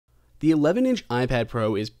The 11-inch iPad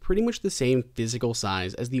Pro is pretty much the same physical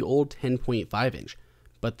size as the old 10.5-inch,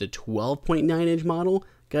 but the 12.9-inch model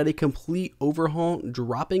got a complete overhaul,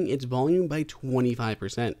 dropping its volume by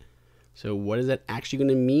 25%. So what is that actually going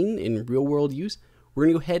to mean in real-world use? We're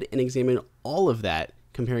going to go ahead and examine all of that,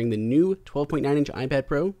 comparing the new 12.9-inch iPad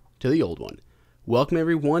Pro to the old one. Welcome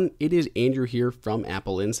everyone, it is Andrew here from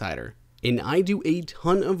AppleInsider, and I do a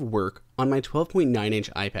ton of work on my 12.9-inch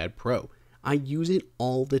iPad Pro. I use it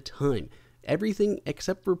all the time. Everything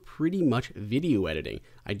except for pretty much video editing.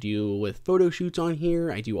 I deal with photo shoots on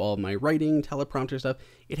here, I do all of my writing, teleprompter stuff.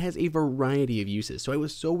 It has a variety of uses, so I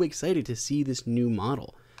was so excited to see this new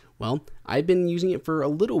model. Well, I've been using it for a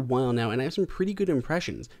little while now, and I have some pretty good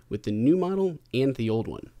impressions with the new model and the old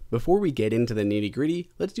one. Before we get into the nitty gritty,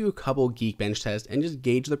 let's do a couple Geekbench tests and just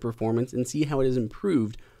gauge the performance and see how it has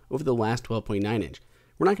improved over the last 12.9-inch.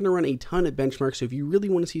 We're not going to run a ton of benchmarks, so if you really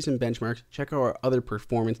want to see some benchmarks, check out our other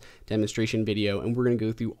performance demonstration video, and we're going to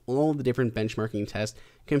go through all the different benchmarking tests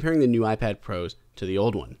comparing the new iPad Pros to the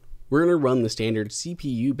old one. We're going to run the standard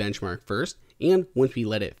CPU benchmark first, and once we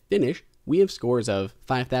let it finish, we have scores of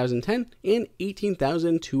 5,010 and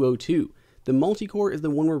 18,202. The multi-core is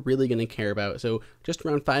the one we're really going to care about, so just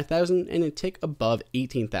around 5,000 and a tick above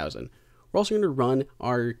 18,000. We're also going to run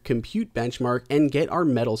our compute benchmark and get our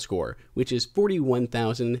metal score, which is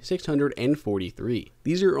 41,643.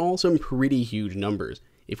 These are all some pretty huge numbers.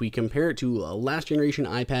 If we compare it to a last generation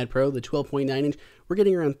iPad Pro, the 12.9-inch, we're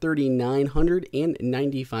getting around 3,900 and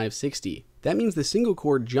 9,560. That means the single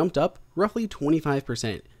core jumped up roughly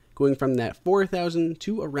 25%, going from that 4,000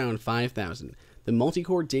 to around 5,000. The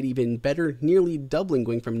multi-core did even better, nearly doubling,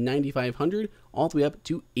 going from 9,500 all the way up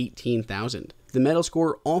to 18,000. The metal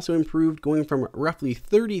score also improved, going from roughly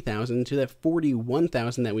 30,000 to that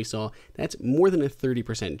 41,000 that we saw. That's more than a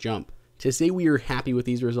 30% jump. To say we are happy with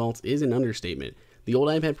these results is an understatement. The old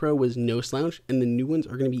iPad Pro was no slouch, and the new ones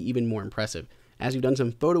are going to be even more impressive. As we've done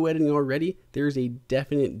some photo editing already, there is a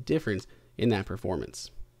definite difference in that performance.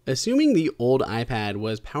 Assuming the old iPad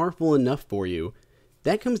was powerful enough for you,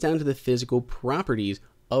 that comes down to the physical properties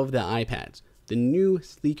of the iPads, the new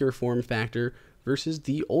sleeker form factor versus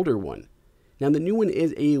the older one. Now the new one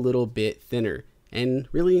is a little bit thinner, and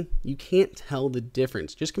really you can't tell the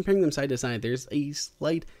difference. Just comparing them side to side, there's a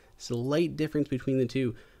slight difference between the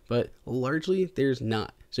two, but largely there's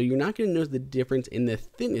not. So you're not going to notice the difference in the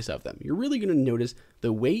thickness of them. You're really going to notice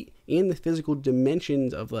the weight and the physical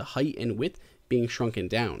dimensions of the height and width being shrunken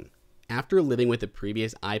down. After living with the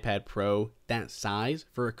previous iPad Pro that size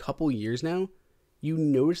for a couple years now, you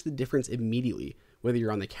notice the difference immediately. Whether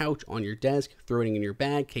you're on the couch, on your desk, throwing it in your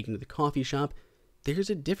bag, taking it to the coffee shop, there's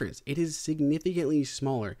a difference. It is significantly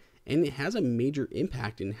smaller, and it has a major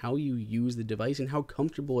impact in how you use the device and how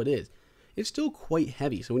comfortable it is. It's still quite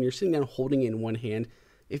heavy, so when you're sitting down holding it in one hand,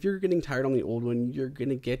 if you're getting tired on the old one, you're going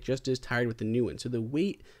to get just as tired with the new one. So the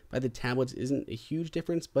weight by the tablets isn't a huge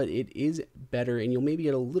difference, but it is better, and you'll maybe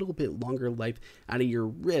get a little bit longer life out of your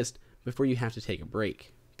wrist before you have to take a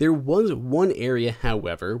break. There was one area,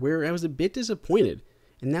 however, where I was a bit disappointed,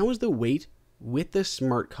 and that was the weight with the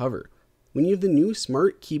smart cover. When you have the new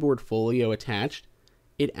Smart Keyboard Folio attached,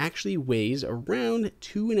 it actually weighs around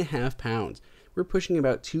 2.5 pounds. We're pushing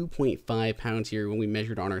about 2.5 pounds here when we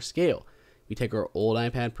measured on our scale. We take our old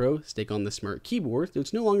iPad Pro, stick on the Smart Keyboard, so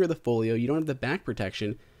it's no longer the Folio, you don't have the back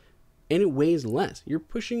protection, and it weighs less. You're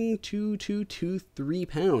pushing 2 to 3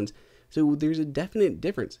 pounds, so there's a definite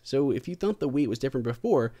difference. So if you thought the weight was different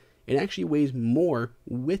before, it actually weighs more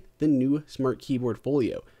with the new Smart Keyboard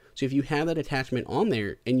Folio. So if you have that attachment on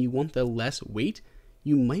there and you want the less weight,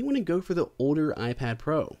 you might want to go for the older iPad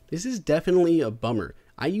Pro. This is definitely a bummer.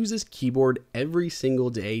 I use this keyboard every single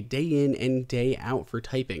day, day in and day out for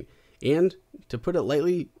typing. And to put it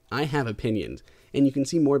lightly, I have opinions, and you can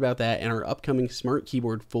see more about that in our upcoming Smart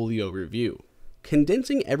Keyboard Folio review.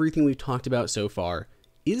 Condensing everything we've talked about so far,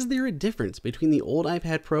 is there a difference between the old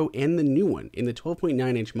iPad Pro and the new one in the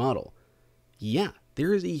 12.9-inch model? Yeah,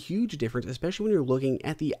 there is a huge difference, especially when you're looking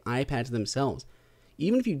at the iPads themselves.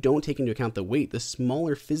 Even if you don't take into account the weight, the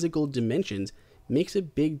smaller physical dimensions makes a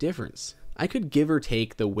big difference. I could give or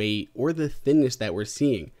take the weight or the thinness that we're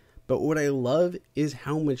seeing, but what I love is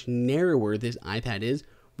how much narrower this iPad is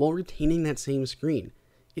while retaining that same screen.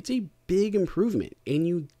 It's a big improvement, and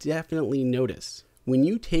you definitely notice. When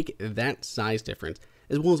you take that size difference,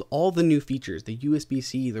 as well as all the new features, the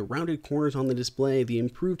USB-C, the rounded corners on the display, the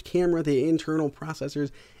improved camera, the internal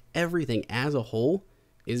processors, everything as a whole,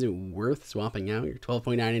 is it worth swapping out your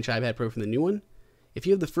 12.9-inch iPad Pro from the new one? If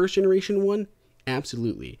you have the first generation one,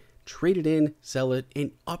 absolutely. Trade it in, sell it,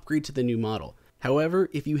 and upgrade to the new model. However,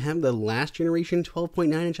 if you have the last generation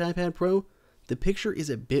 12.9-inch iPad Pro, the picture is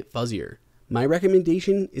a bit fuzzier. My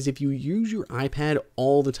recommendation is if you use your iPad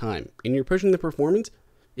all the time and you're pushing the performance,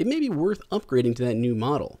 it may be worth upgrading to that new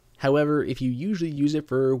model. However, if you usually use it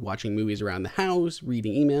for watching movies around the house,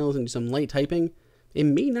 reading emails, and some light typing, it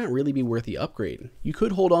may not really be worth the upgrade. You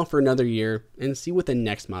could hold off for another year and see what the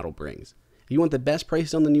next model brings. If you want the best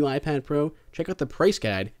price on the new iPad Pro, check out the price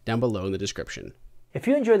guide down below in the description. If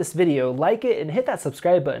you enjoyed this video, like it and hit that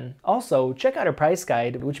subscribe button. Also, check out our price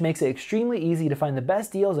guide, which makes it extremely easy to find the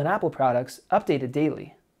best deals on Apple products updated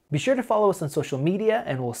daily. Be sure to follow us on social media,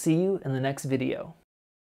 and we'll see you in the next video.